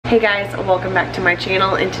Hey guys, welcome back to my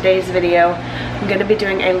channel. In today's video, I'm going to be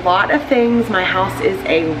doing a lot of things. My house is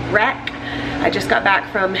a wreck. I just got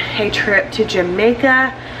back from a trip to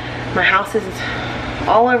Jamaica. My house is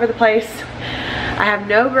all over the place. I have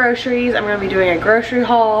no groceries. I'm going to be doing a grocery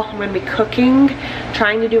haul. I'm going to be cooking,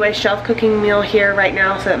 trying to do a shelf cooking meal here right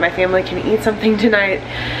now so that my family can eat something tonight.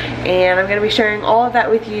 And I'm going to be sharing all of that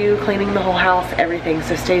with you, cleaning the whole house, everything.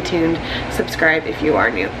 So stay tuned. Subscribe if you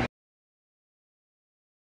are new.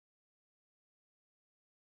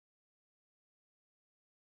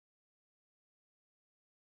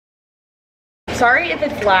 Sorry if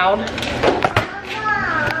it's loud.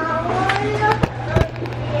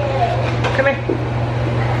 Come here.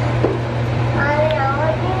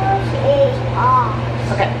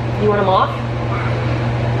 Okay, you want them off?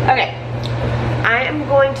 Okay. I am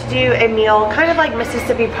going to do a meal kind of like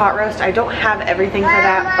Mississippi pot roast. I don't have everything for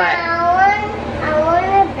that, but I want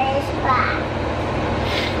a fish fry.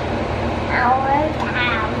 I want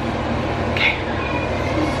cow. okay.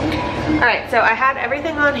 Alright, so I had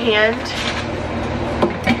everything on hand.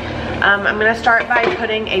 I'm going to start by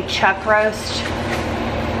putting a chuck roast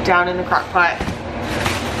down in the crock pot.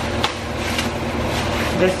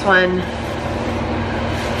 This one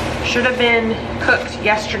should have been cooked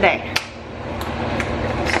yesterday.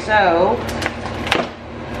 So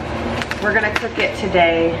we're going to cook it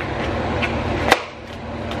today.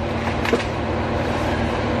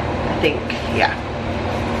 I think, yeah.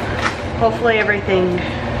 Hopefully everything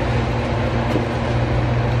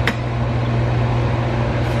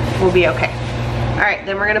will be okay. Alright,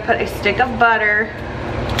 then we're going to put a stick of butter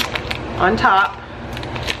on top.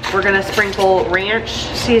 We're going to sprinkle ranch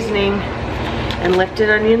seasoning and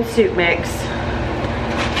lifted onion soup mix.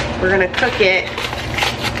 We're going to cook it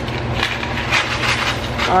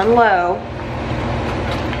on low.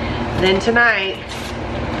 Then tonight,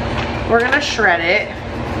 we're going to shred it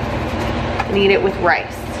and eat it with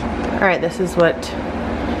rice. Alright, this is what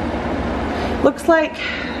it looks like.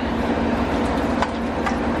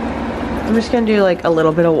 I'm just gonna do like a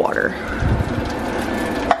little bit of water.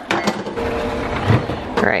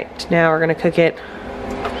 All right, now we're gonna cook it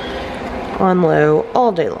on low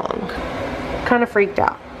all day long. Kind of freaked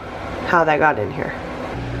out how that got in here.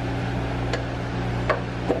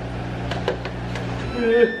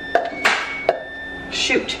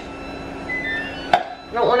 Shoot. I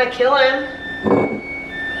don't want to kill him.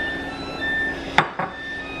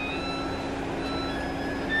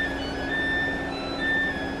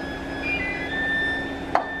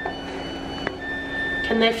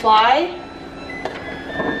 Can they fly?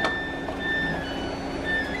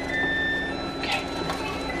 Okay.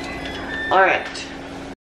 All right.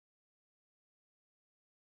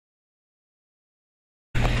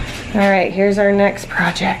 All right, here's our next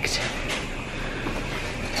project.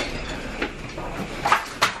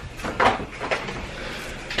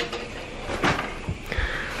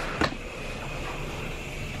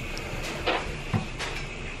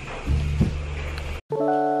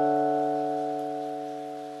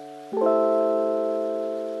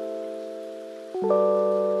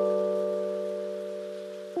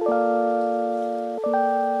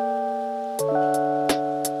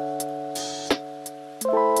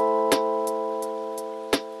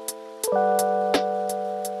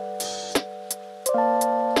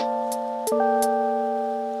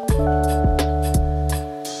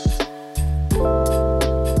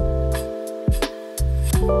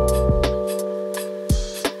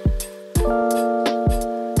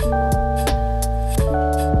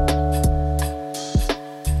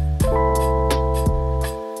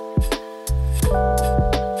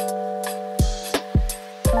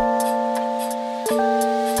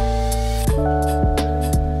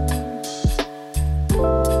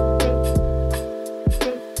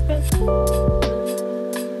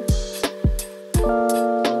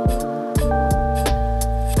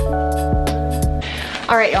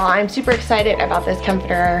 Alright y'all, I'm super excited about this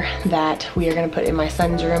comforter that we are going to put in my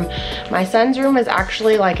son's room. My son's room is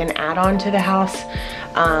actually like an add-on to the house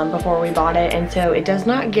before we bought it, and so it does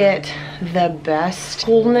not get the best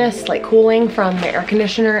coolness, like cooling from the air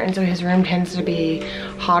conditioner, and so his room tends to be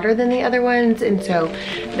hotter than the other ones, and so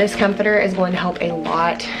this comforter is going to help a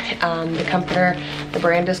lot. The comforter, the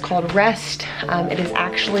brand is called Rest. It is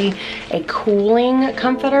actually a cooling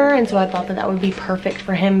comforter, and so I thought that that would be perfect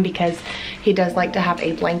for him because he does like to have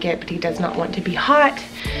a blanket, but he does not want to be hot,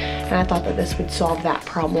 and I thought that this would solve that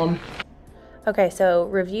problem. Okay, so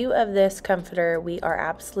review of this comforter. We are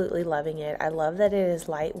absolutely loving it. I love that it is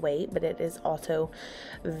lightweight, but it is also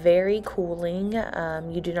very cooling.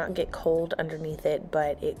 You do not get cold underneath it,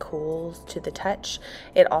 but it cools to the touch.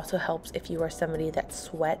 It also helps if you are somebody that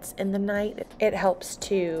sweats in the night. It helps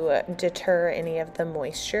to deter any of the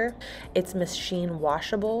moisture. It's machine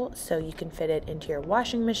washable, so you can fit it into your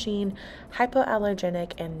washing machine,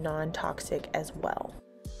 hypoallergenic and non-toxic as well.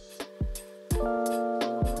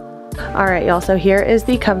 All right, y'all, so here is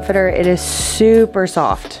the comforter. It is super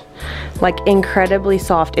soft, like incredibly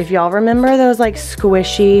soft. If y'all remember those like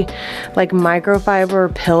squishy, like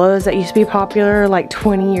microfiber pillows that used to be popular like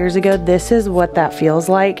 20 years ago, this is what that feels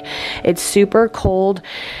like. It's super cold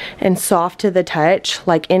and soft to the touch.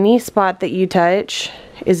 Like any spot that you touch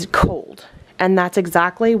is cold. And that's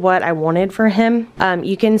exactly what I wanted for him.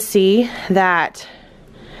 You can see that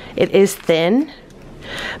it is thin,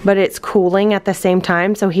 but it's cooling at the same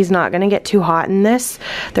time, so he's not going to get too hot in this.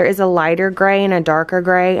 There is a lighter gray and a darker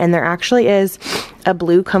gray, and there actually is a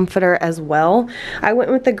blue comforter as well. I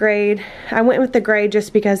went with the gray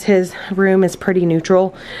just because his room is pretty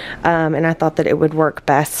neutral, and I thought that it would work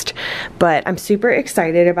best. But I'm super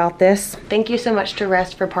excited about this. Thank you so much to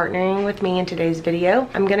Rest for partnering with me in today's video.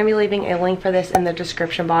 I'm going to be leaving a link for this in the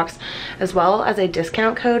description box, as well as a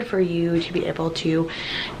discount code for you to be able to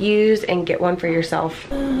use and get one for yourself.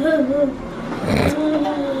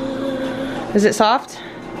 Is it soft?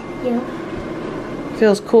 Yeah.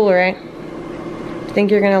 Feels cool, right? Think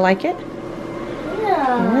you're gonna like it?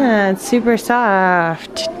 Yeah, it's super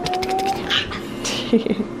soft.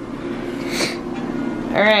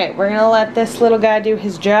 Alright, we're gonna let this little guy do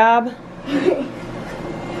his job.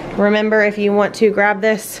 Remember, if you want to grab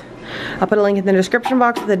this, I'll put a link in the description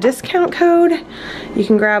box with a discount code. You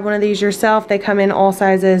can grab one of these yourself. They come in all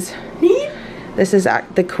sizes. This is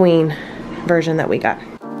the queen version that we got.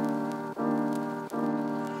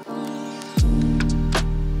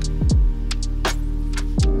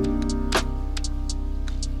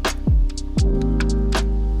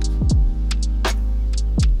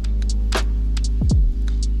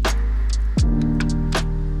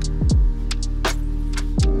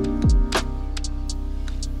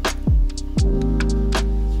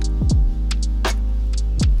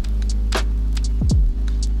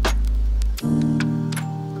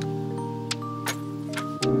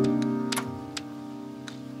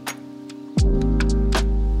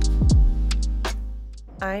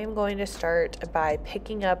 I am going to start by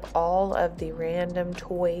picking up all of the random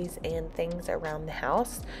toys and things around the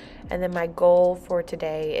house, and then my goal for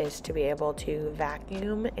today is to be able to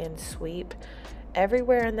vacuum and sweep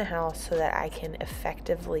everywhere in the house so that I can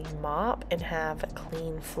effectively mop and have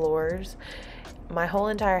clean floors. My whole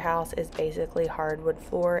entire house is basically hardwood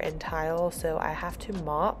floor and tile, so I have to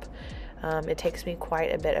mop. It takes me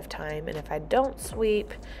quite a bit of time, and if I don't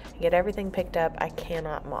sweep and get everything picked up, I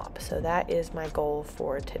cannot mop. So that is my goal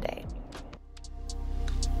for today.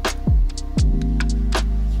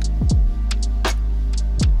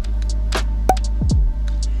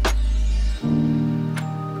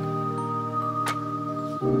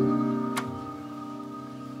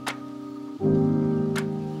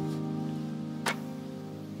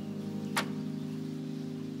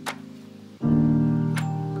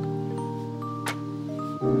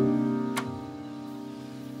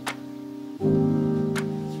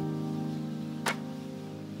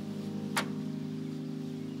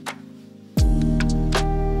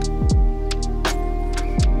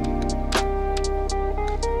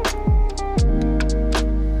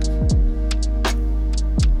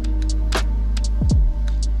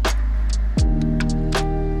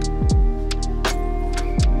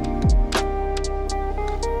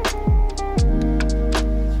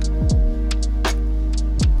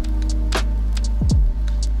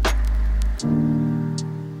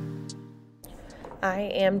 I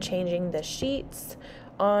am changing the sheets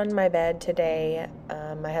on my bed today.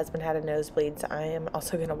 My husband had a nosebleed, so I am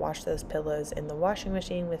also going to wash those pillows in the washing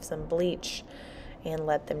machine with some bleach and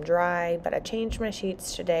let them dry. But I changed my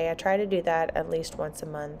sheets today. I try to do that at least once a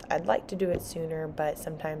month. I'd like to do it sooner, but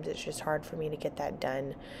sometimes it's just hard for me to get that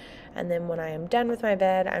done. And then when I am done with my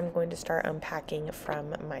bed, I'm going to start unpacking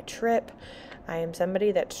from my trip. I am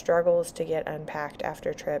somebody that struggles to get unpacked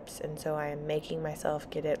after trips, and so I am making myself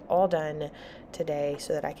get it all done today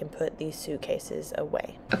so that I can put these suitcases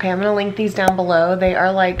away. Okay, I'm gonna link these down below. They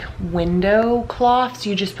are like window cloths.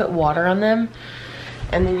 You just put water on them,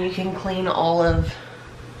 and then you can clean all of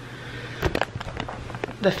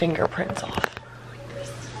the fingerprints off.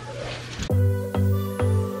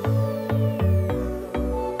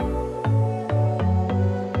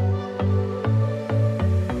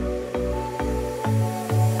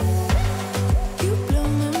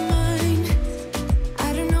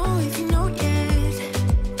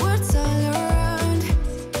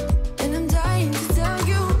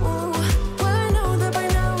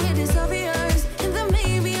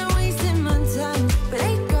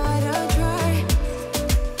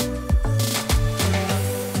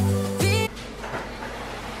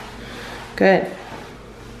 Good.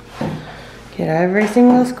 Get every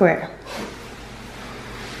single square.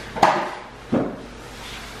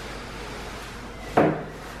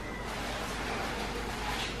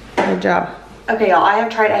 Good job. Okay, y'all, I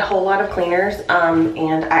have tried a whole lot of cleaners,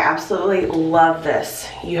 and I absolutely love this.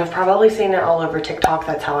 You have probably seen it all over TikTok.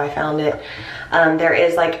 That's how I found it. There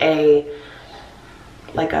is like a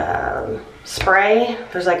spray.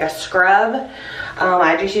 There's like a scrub.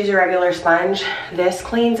 I just use a regular sponge. This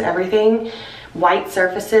cleans everything. White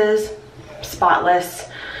surfaces, spotless.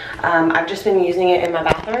 I've just been using it in my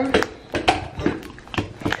bathroom.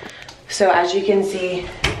 So as you can see,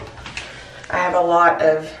 I have a lot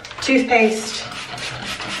of toothpaste.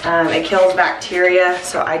 It kills bacteria,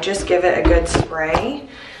 so I just give it a good spray.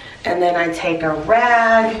 And then I take a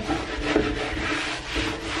rag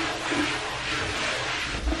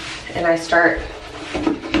and I start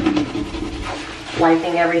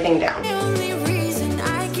wiping everything down.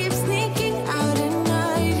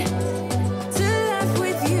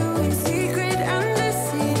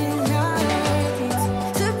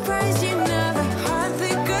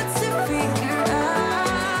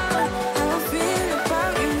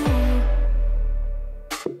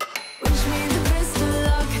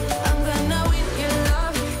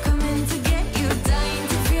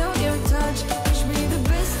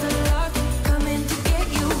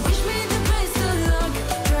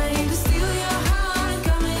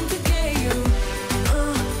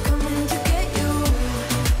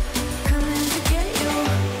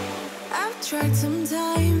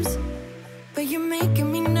 Sometimes, but you're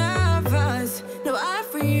making me nervous. No,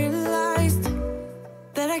 I've realized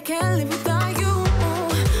that I can't live without you.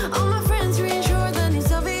 All my friends reassure that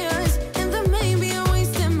it's obvious, and that maybe I'm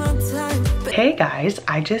wasting my time. Hey guys,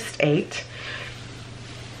 I just ate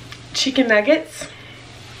chicken nuggets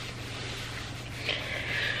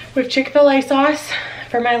with Chick-fil-A sauce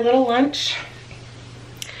for my little lunch.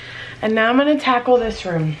 And now I'm gonna tackle this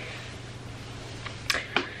room.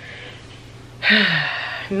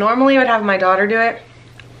 Normally I would have my daughter do it,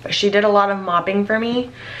 but she did a lot of mopping for me,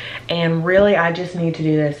 and really I just need to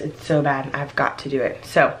do this. It's so bad. I've got to do it.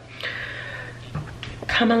 So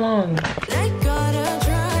come along.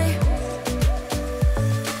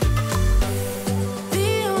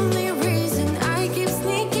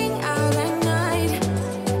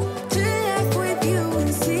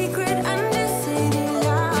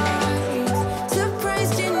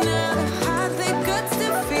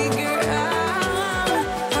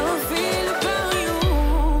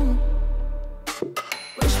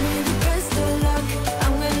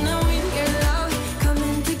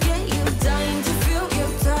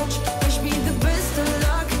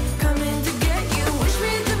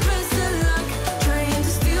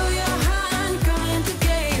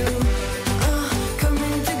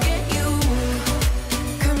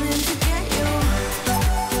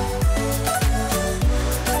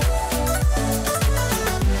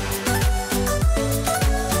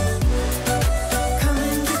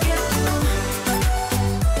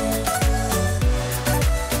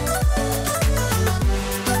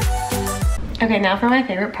 Okay, now for my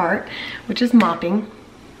favorite part, which is mopping.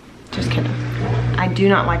 Just kidding. I do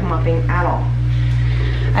not like mopping at all.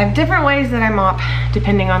 I have different ways that I mop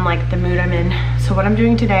depending on like the mood I'm in. So what I'm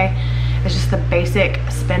doing today is just the basic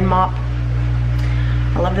spin mop.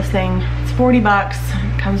 I love this thing. It's 40 bucks.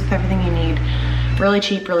 It comes with everything you need. Really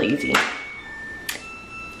cheap, really easy.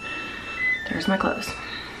 There's my clothes.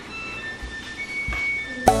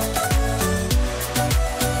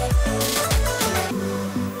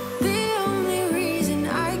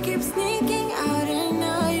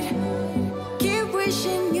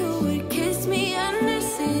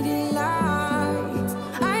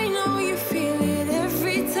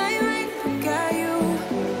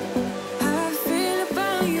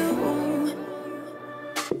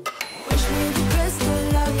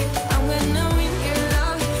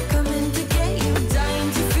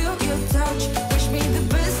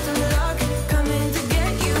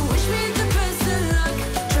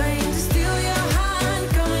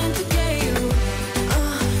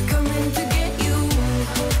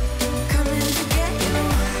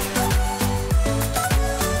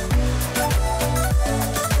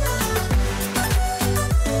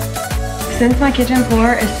 Since my kitchen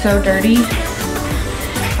floor is so dirty,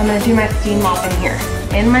 I'm gonna do my steam mop in here.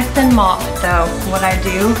 In my spin mop though, what I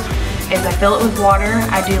do is I fill it with water.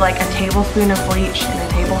 I do like a tablespoon of bleach and a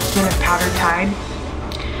tablespoon of powdered Tide.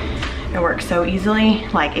 It works so easily,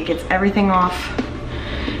 like it gets everything off.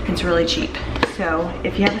 It's really cheap. So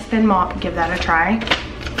if you have a spin mop, give that a try.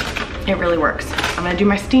 It really works. I'm gonna do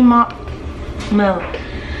my steam mop. I'm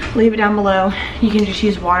gonna leave it down below. You can just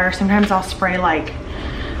use water. Sometimes I'll spray like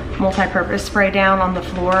multi-purpose spray down on the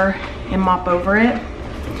floor and mop over it.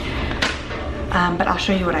 But I'll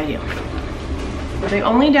show you what I do. The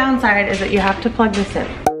only downside is that you have to plug this in.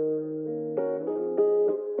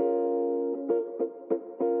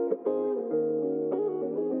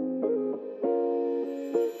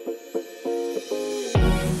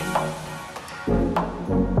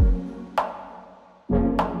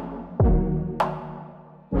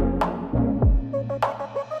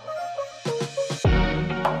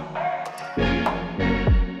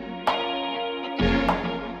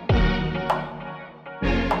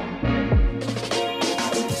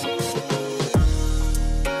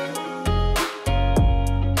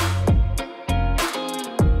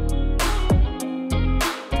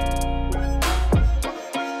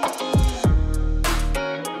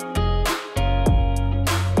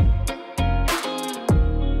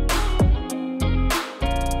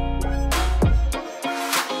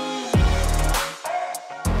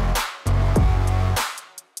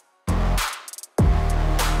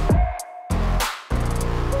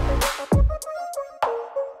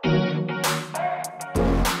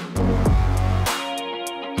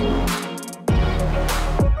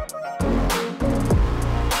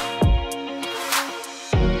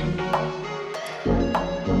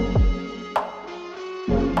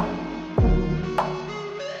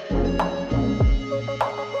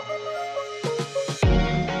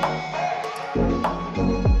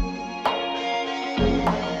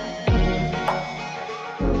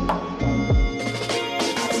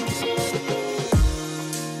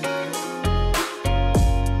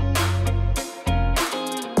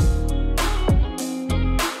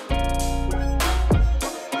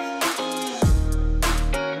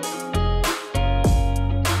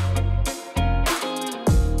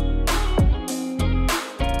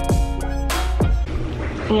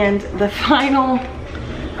 And the final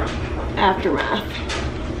aftermath.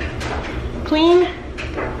 Clean,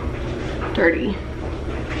 dirty.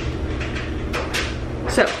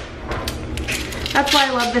 So, that's why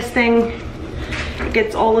I love this thing. It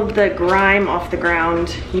gets all of the grime off the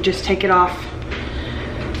ground. You just take it off,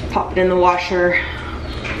 pop it in the washer,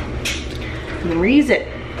 and then reuse it.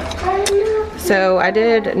 So I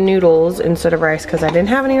did noodles instead of rice because I didn't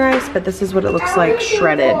have any rice, but this is what it looks like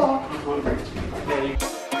shredded.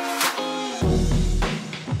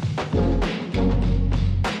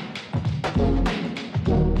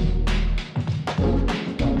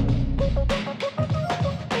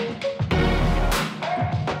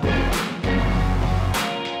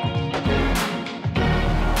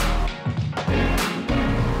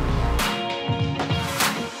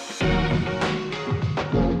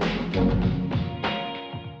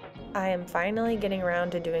 I am finally getting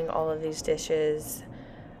around to doing all of these dishes.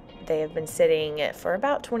 They have been sitting for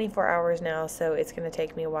about 24 hours now, so it's going to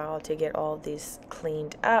take me a while to get all of these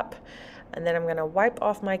cleaned up. And then I'm going to wipe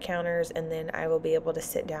off my counters, and then I will be able to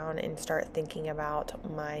sit down and start thinking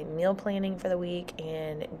about my meal planning for the week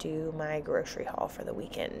and do my grocery haul for the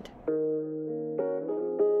weekend.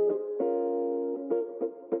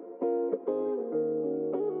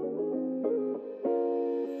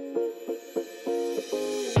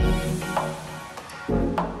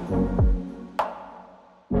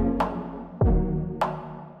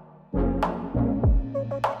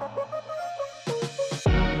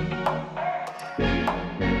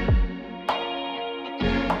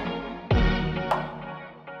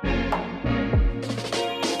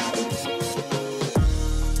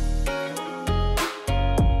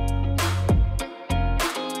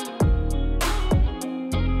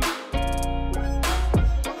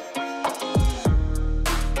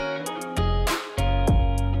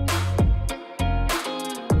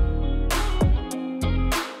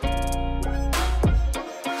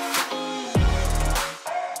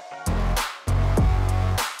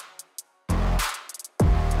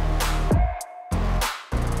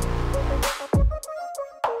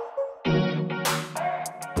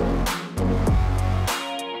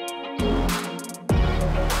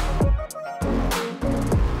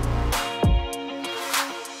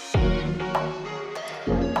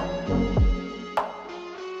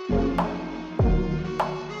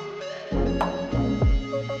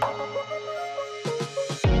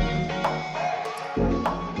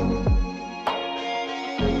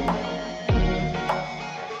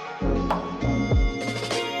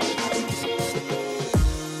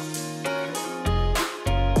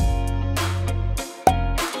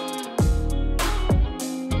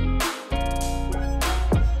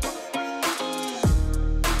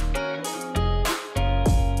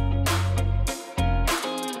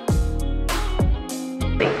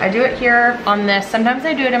 I do it here on this. Sometimes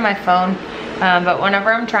I do it in my phone. But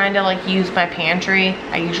whenever I'm trying to like use my pantry,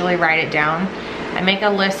 I usually write it down. I make a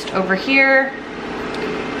list over here.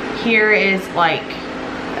 Here is like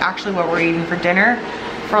actually what we're eating for dinner.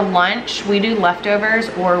 For lunch, we do leftovers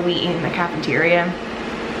or we eat in the cafeteria.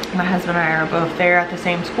 My husband and I are both there at the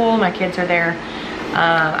same school. My kids are there.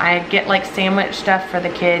 I get like sandwich stuff for the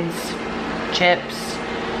kids, chips,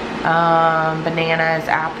 bananas,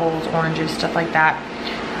 apples, oranges, stuff like that.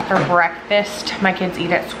 For breakfast, my kids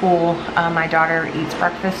eat at school. My daughter eats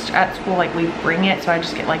breakfast at school, like we bring it, so I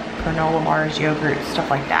just get like granola bars, yogurt, stuff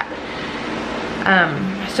like that.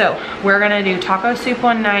 So we're gonna do taco soup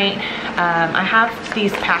one night. I have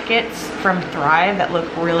these packets from Thrive that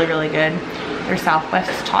look really, really good. They're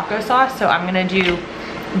Southwest taco sauce, so I'm gonna do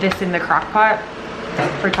this in the crock pot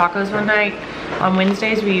for tacos one night. On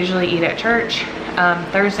Wednesdays, we usually eat at church.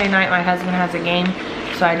 Thursday night, my husband has a game,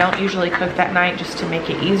 so I don't usually cook that night just to make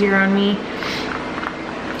it easier on me.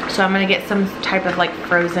 So I'm gonna get some type of like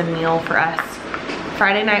frozen meal for us.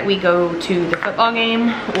 Friday night we go to the football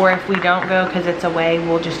game, or if we don't go because it's away,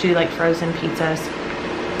 we'll just do like frozen pizzas.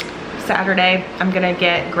 Saturday, I'm gonna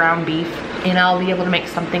get ground beef and I'll be able to make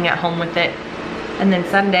something at home with it. And then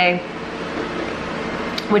Sunday,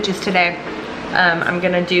 which is today, I'm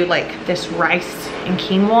gonna do like this rice and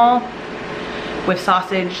quinoa with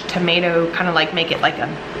sausage, tomato, kind of like make it like a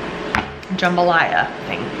jambalaya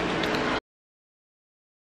thing.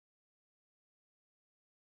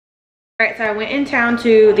 All right, so I went in town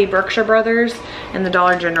to the Berkshire Brothers and the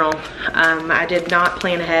Dollar General. I did not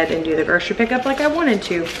plan ahead and do the grocery pickup like I wanted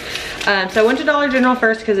to. So I went to Dollar General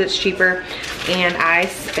first because it's cheaper, and I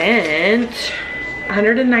spent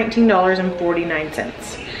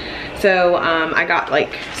 $119.49. So I got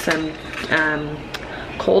like some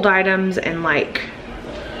cold items and like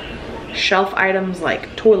shelf items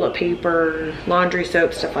like toilet paper, laundry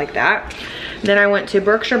soap, stuff like that. Then I went to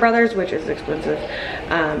Berkshire Brothers, which is expensive,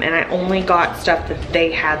 and I only got stuff that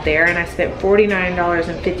they had there, and I spent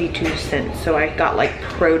 $49.52. So I got like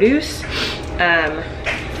produce.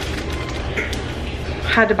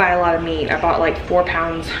 Had to buy a lot of meat. I bought like 4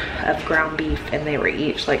 pounds of ground beef, and they were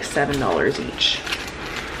each like $7 each.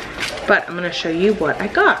 But I'm gonna show you what I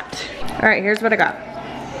got. All right, here's what I got.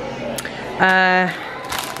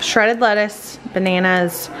 Shredded lettuce,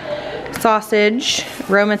 bananas, sausage,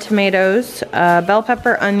 Roma tomatoes, bell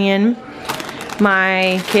pepper, onion.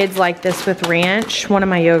 My kids like this with ranch. One of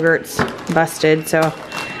my yogurts busted, so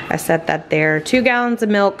I set that there. 2 gallons of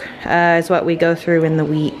milk is what we go through in the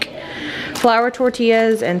week. Flour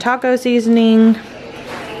tortillas and taco seasoning,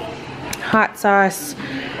 hot sauce,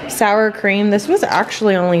 sour cream. This was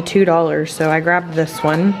actually only $2, so I grabbed this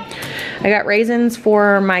one. I got raisins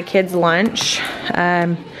for my kids' lunch,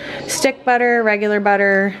 stick butter, regular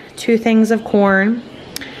butter, 2 things of corn,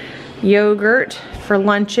 yogurt for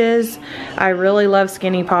lunches. I really love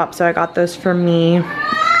Skinny Pop, so I got those for me.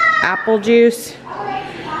 Apple juice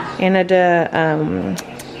and a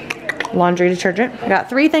laundry detergent. I got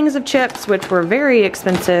 3 things of chips, which were very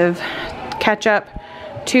expensive. Ketchup,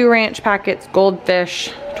 2 ranch packets,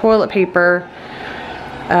 Goldfish, toilet paper,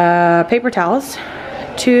 paper towels.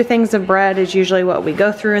 2 things of bread is usually what we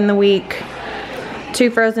go through in the week.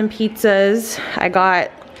 2 frozen pizzas. I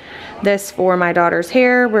got this for my daughter's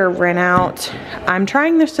hair. We're ran out. I'm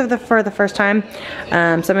trying this for the first time.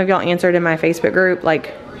 Some of y'all answered in my Facebook group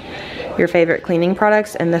like your favorite cleaning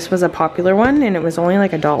products, and this was a popular one, and it was only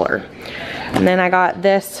like $1. And then I got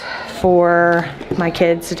this for my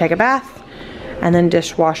kids to take a bath, and then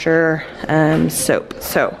dishwasher soap.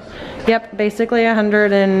 So yep, basically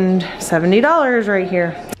 $170 right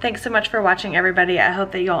here. Thanks so much for watching, everybody. I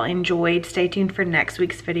hope that y'all enjoyed. Stay tuned for next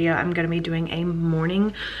week's video. I'm gonna be doing a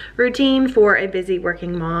morning routine for a busy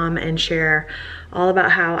working mom and share all about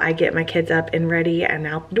how I get my kids up and ready and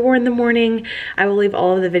out the door in the morning. I will leave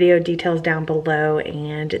all of the video details down below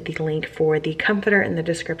and the link for the comforter in the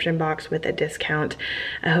description box with a discount.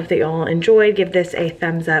 I hope that y'all enjoyed. Give this a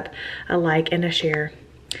thumbs up, a like, and a share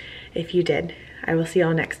if you did. I will see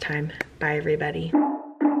y'all next time. Bye, everybody.